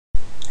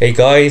Hey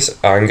guys,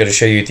 I'm going to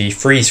show you the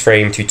freeze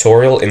frame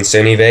tutorial in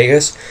Sony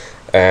Vegas.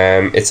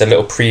 It's a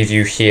little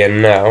preview here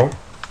now.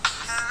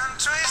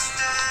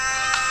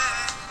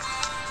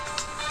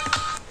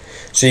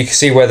 So you can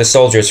see where the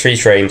soldier is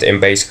freeze framed in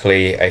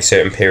basically a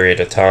certain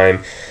period of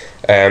time.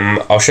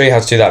 I'll show you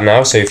how to do that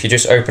now. So if you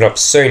just open up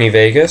Sony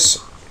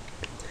Vegas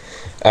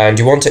and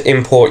you want to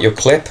import your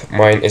clip,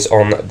 mine is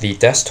on the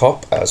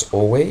desktop as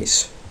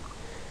always.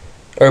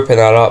 Open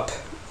that up.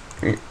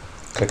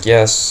 Click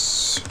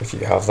yes if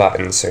you have that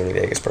in Sony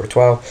Vegas Pro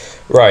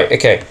 12. Right,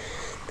 okay.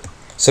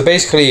 So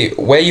basically,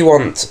 where you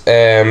want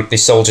the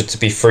soldier to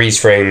be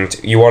freeze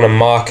framed, you want to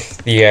mark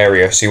the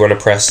area. So you want to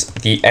press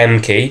the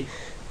M key.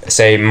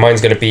 Say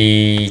mine's going to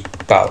be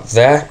about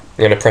there.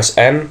 You're going to press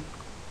M.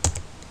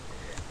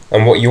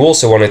 And what you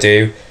also want to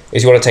do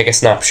is you want to take a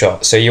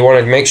snapshot. So you want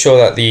to make sure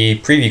that the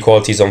preview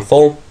quality is on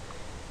full.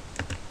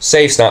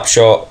 Save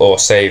snapshot or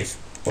save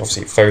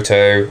obviously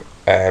photo.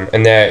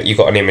 And there you've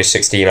got an image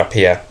 16 up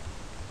here.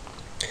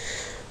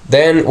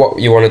 Then what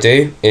you want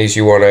to do is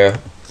you want to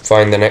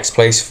find the next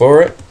place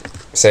for it,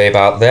 say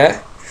about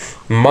there,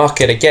 mark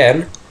it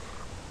again,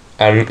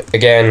 and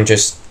again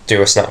just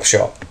do a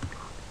snapshot.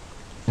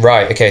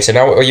 Right, okay, so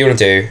now what you want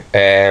to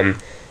do,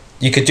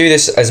 you could do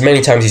this as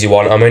many times as you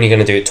want. I'm only going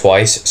to do it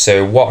twice,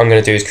 so what I'm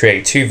going to do is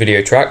create 2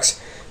 video tracks.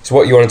 So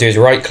what you want to do is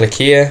right click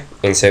here,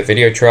 insert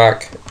video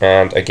track,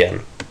 and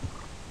again.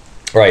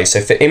 Right, so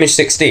for image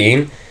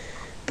 16,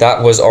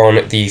 that was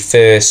on the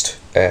first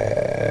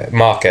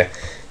marker.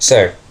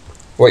 So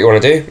what you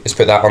want to do is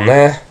put that on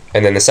there,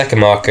 and then the second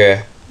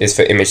marker is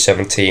for image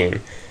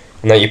 17.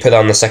 And then you put that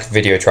on the second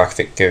video track if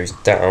it goes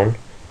down.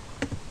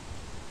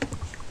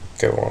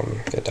 Go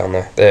on, get down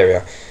there. There we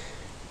are.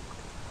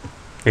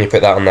 And you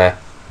put that on there.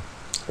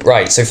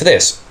 Right, so for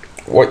this,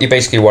 what you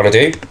basically want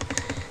to do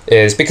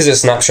is, because it's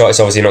a snapshot, it's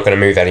obviously not going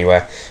to move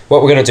anywhere.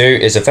 What we're going to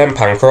do is event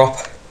pan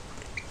crop,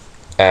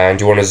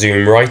 and you want to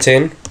zoom right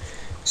in.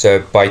 So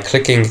by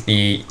clicking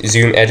the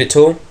zoom edit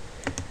tool,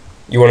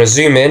 you want to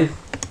zoom in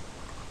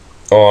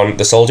on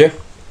the soldier.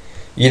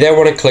 You then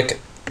want to click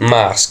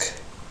mask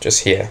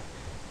just here.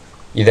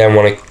 You then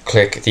want to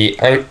click the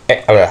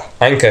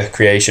anchor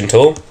creation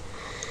tool,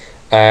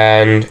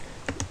 and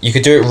you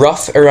could do it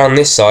rough around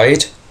this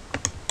side,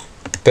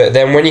 but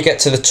then when you get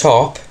to the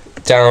top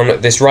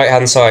down this right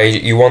hand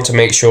side, you want to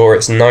make sure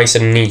it's nice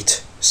and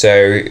neat,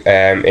 so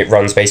it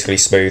runs basically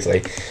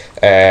smoothly.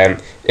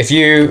 If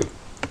you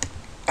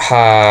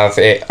have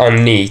it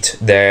unneat,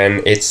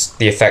 then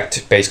the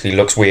effect basically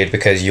looks weird,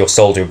 because your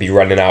soldier will be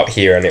running out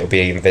here and it will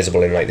be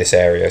invisible in like this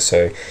area.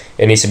 So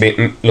it needs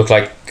to look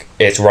like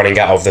it's running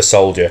out of the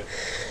soldier.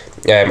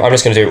 I'm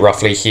just going to do it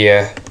roughly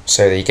here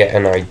so that you get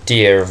an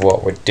idea of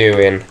what we're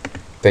doing.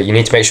 But you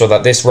need to make sure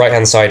that this right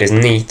hand side is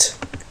neat,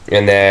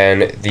 and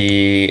then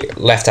the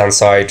left hand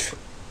side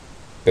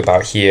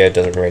about here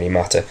doesn't really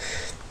matter.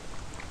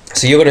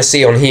 So you're going to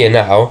see on here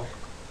now,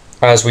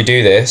 as we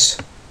do this,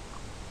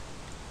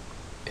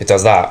 it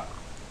does that.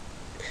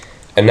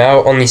 And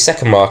now on the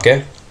second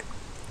marker,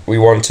 we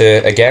want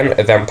to again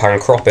event pan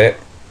crop it,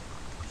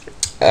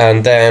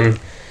 and then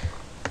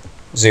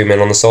zoom in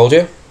on the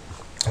soldier.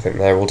 I think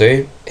there will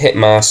do. Hit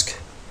mask,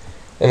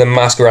 and then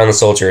mask around the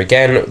soldier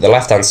again. The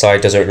left hand side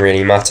doesn't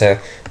really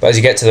matter, but as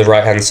you get to the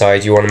right hand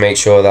side, you want to make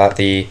sure that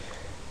the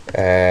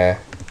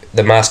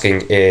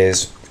masking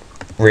is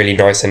really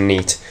nice and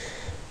neat.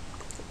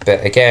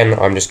 But again,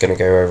 I'm just going to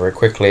go over it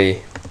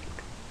quickly,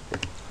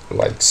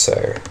 like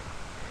so.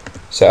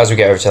 So as we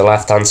get over to the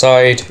left hand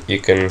side, you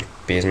can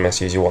be as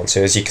messy as you want.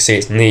 So as you can see,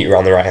 it's neat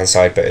around the right hand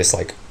side, but it's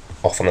like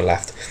off on the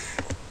left.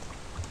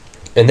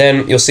 And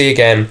then you'll see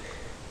again,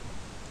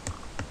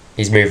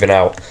 he's moving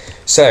out.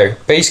 So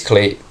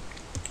basically,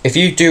 if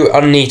you do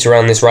unneat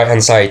around this right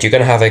hand side, you're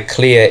going to have a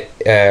clear,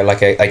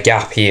 like a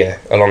gap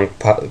here along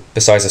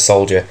besides the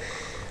soldier.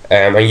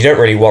 And you don't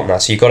really want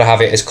that, so you've got to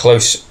have it as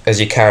close as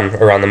you can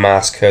around the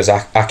mask, as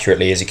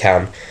accurately as you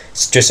can,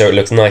 just so it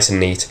looks nice and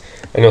neat.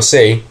 And you'll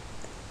see,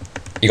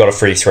 you got a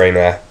freeze frame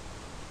there,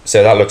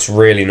 so that looks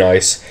really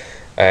nice.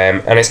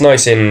 And it's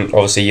nice in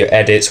obviously your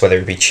edits, whether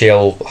it be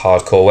chill,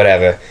 hardcore,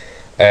 whatever.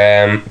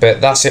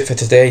 But that's it for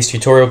today's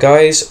tutorial,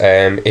 guys.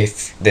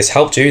 If this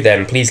helped you,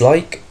 then please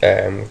like,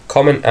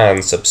 comment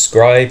and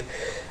subscribe,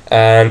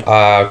 and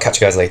I'll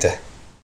catch you guys later.